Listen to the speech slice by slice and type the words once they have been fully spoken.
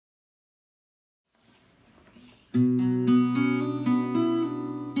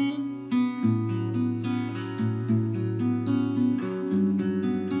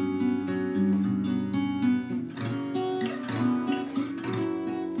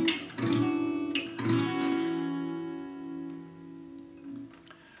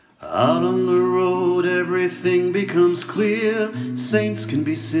Out on the road everything becomes clear. Saints can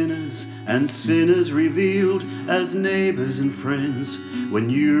be sinners, and sinners revealed as neighbors and friends when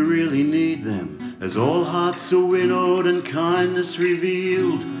you really need them, as all hearts are winnowed and kindness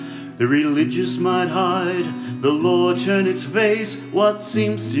revealed. The religious might hide, the law turn its face. What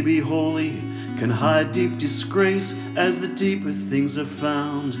seems to be holy can hide deep disgrace, as the deeper things are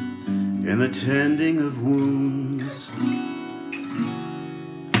found in the tending of wounds.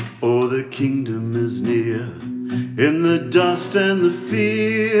 Oh, the kingdom is near, in the dust and the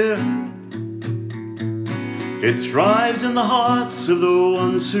fear. It thrives in the hearts of the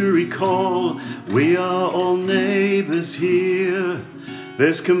ones who recall we are all neighbors here.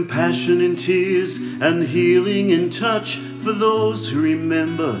 There's compassion in tears and healing in touch for those who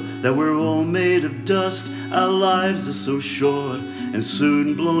remember that we're all made of dust. Our lives are so short and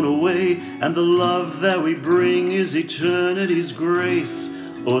soon blown away, and the love that we bring is eternity's grace.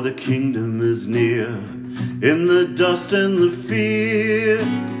 Oh, the kingdom is near, in the dust and the fear.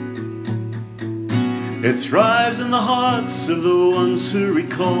 It thrives in the hearts of the ones who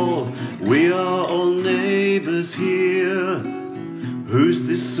recall we are all neighbors here. Who's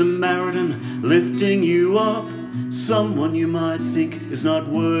this Samaritan lifting you up? Someone you might think is not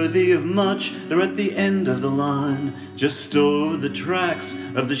worthy of much. They're at the end of the line, just over the tracks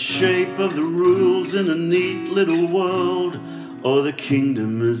of the shape of the rules in a neat little world. Oh, the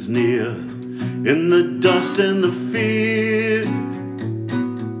kingdom is near, in the dust and the fear.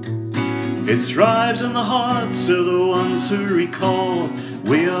 It thrives in the hearts of the ones who recall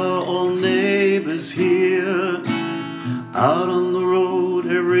we are all neighbors here. Out on the road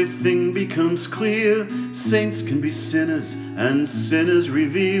everything becomes clear. Saints can be sinners, and sinners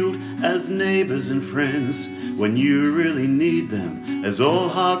revealed as neighbors and friends when you really need them, as all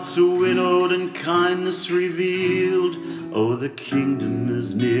hearts are winnowed and kindness revealed. Oh, the kingdom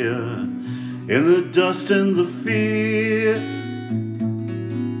is near, in the dust and the fear.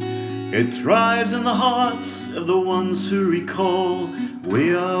 It thrives in the hearts of the ones who recall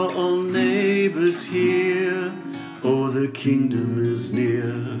we are all neighbors here. Oh, the kingdom is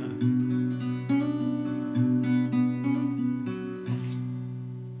near.